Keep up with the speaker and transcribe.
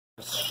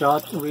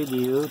Short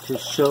video to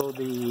show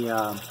the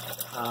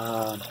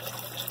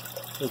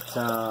it's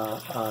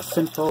a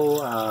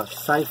simple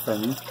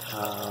siphon,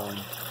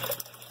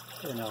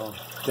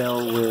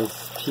 filled with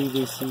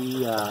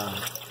PVC,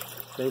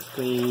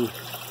 basically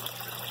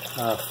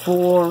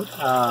 4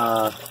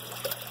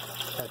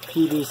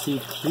 PVC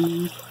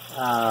teeth,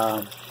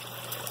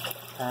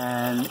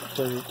 and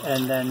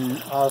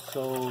then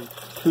also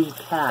 2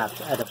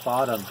 caps at the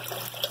bottom.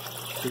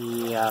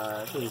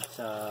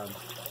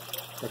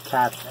 The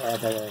cap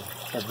at the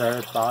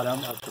very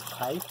bottom of the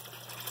pipe.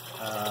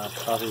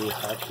 Probably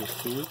hard to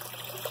see,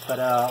 but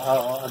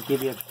I'll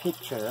give you a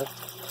picture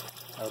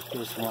of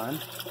this one.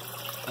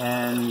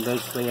 And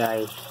basically,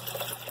 I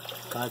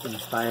got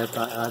inspired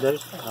by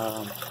others,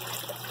 I'm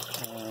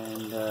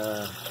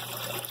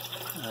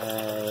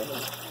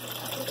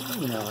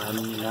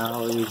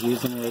now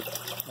using it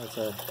as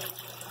a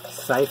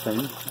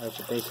siphon, as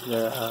basically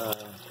a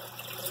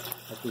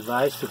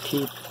device to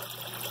keep.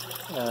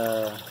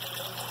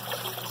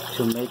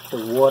 To make the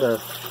water,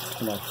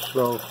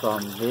 flow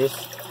from this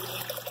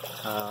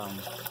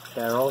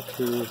barrel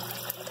to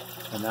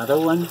another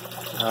one.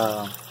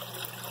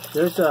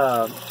 There's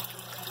a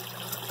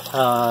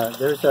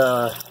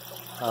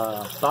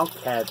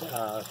bulkhead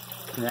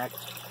connect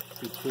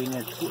between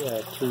the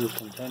 2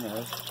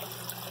 containers,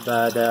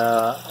 but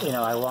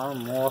I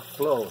want more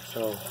flow,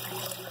 so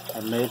I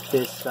made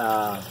this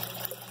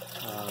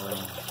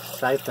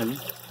siphon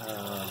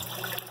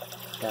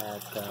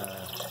that.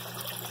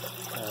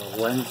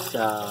 Once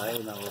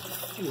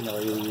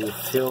you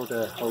fill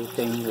the whole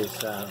thing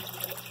with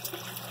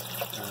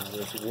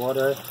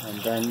water,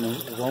 and then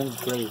it won't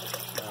break.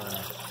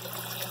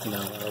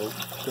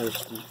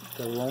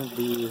 There won't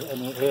be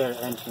any air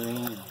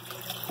entering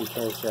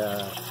because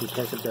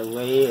of the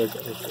way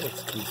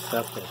it's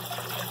constructed.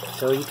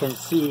 So you can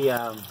see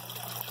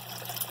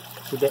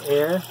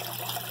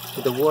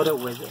the water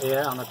with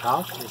air on the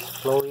top is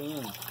flowing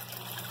in,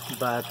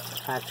 but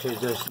actually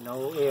there's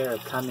no air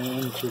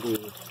coming into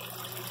the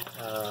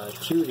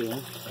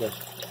tubing, the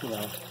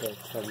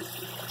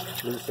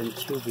translucent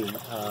tubing,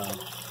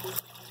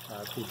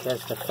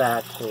 because the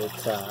fact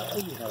that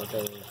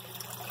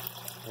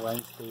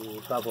once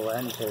the bubble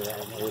enters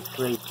and it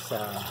breaks,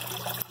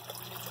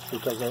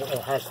 because it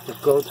has to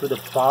go to the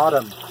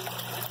bottom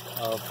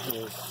of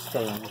this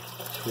thing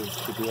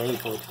to be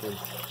able to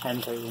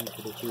enter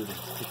into the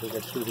tubing, because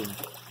the tubing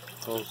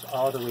goes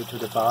all the way to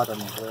the bottom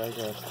where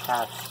the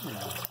caps,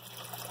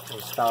 they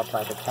start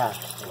by the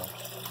caps. So.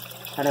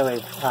 Anyway,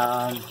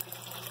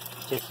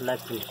 just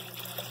like to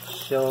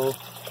show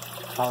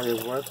how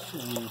it works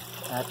in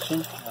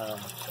action.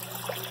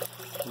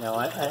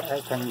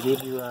 I can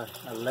give you a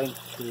link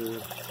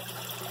to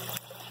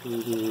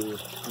the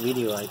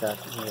video I got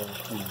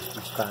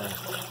inspired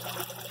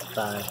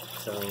by.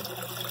 So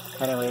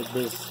anyway,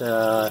 this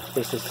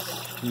is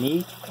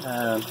neat.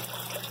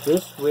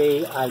 This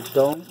way I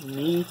don't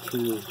need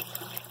to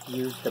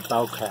use the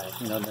bulkhead.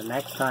 The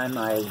next time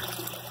I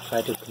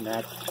try to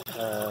connect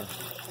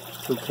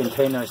 2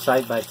 containers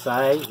side by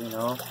side,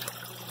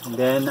 and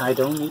then I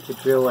don't need to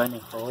drill any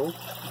hole.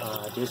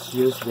 Just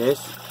use this.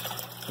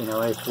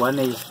 If one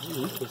is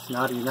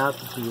not enough,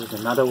 to use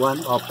another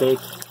one, or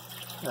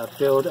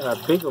build a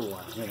bigger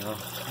one.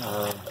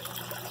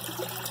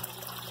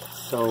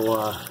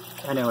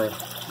 Anyway,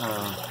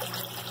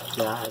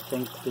 yeah, I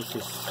think this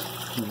is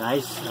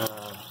nice.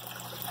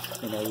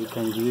 You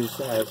can use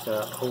as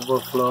an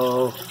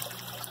overflow.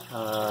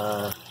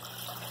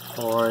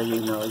 Or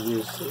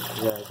use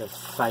it as a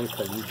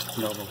siphon,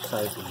 normal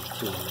siphon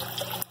too,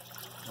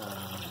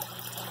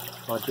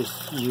 or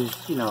just use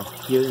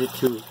it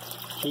to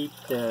keep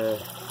the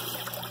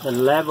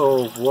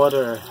level of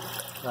water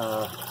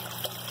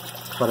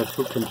for the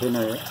 2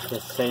 containers the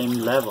same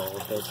level,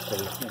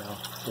 basically,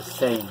 the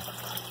same.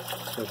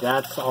 So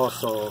that's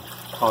also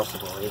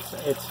possible.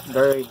 It's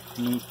very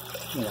neat,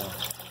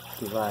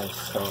 device.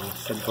 So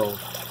simple,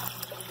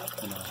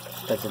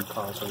 doesn't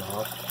cost a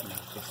lot.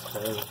 Just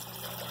very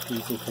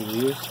easy to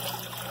use.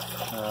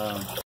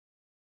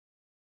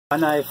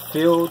 When I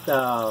fill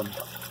the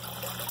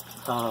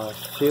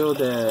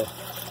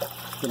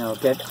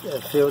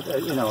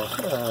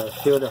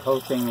whole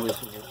thing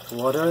with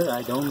water,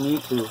 I don't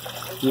need to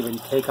even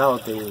take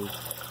out the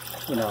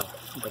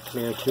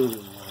clear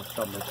tubing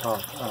from the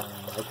top.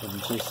 I can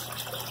just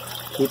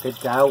keep it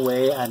that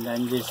way, and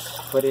then just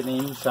put it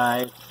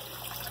inside,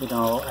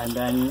 and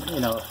then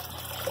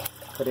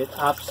put it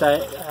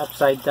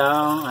upside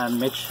down, and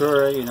make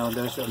sure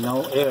there's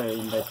no air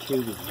in the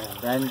tubing, and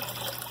then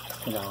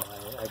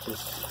I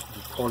just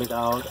pull it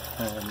out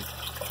and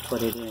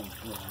put it in.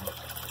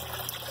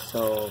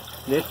 So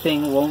this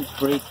thing won't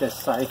break the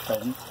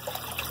siphon.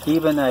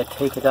 Even I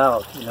take it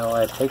out,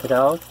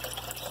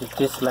 it's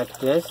just like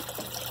this.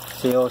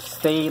 So it'll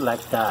stay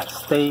like that,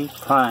 stay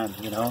prime,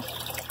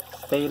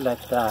 stay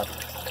like that.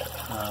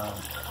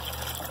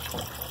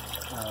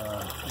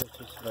 Which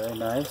is very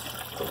nice.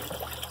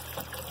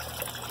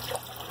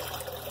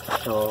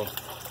 So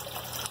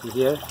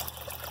here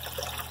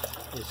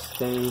it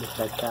stays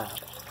like that.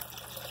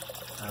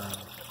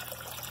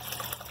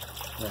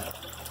 Yeah.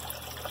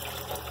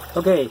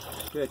 Okay,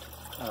 good.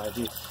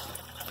 Just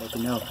let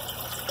you know.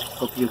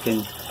 Hope you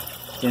can,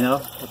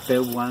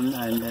 build one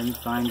and then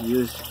find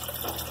use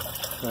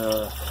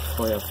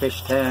for your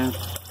fish tank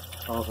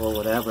or for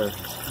whatever,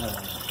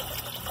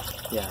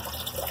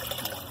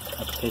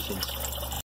 applications.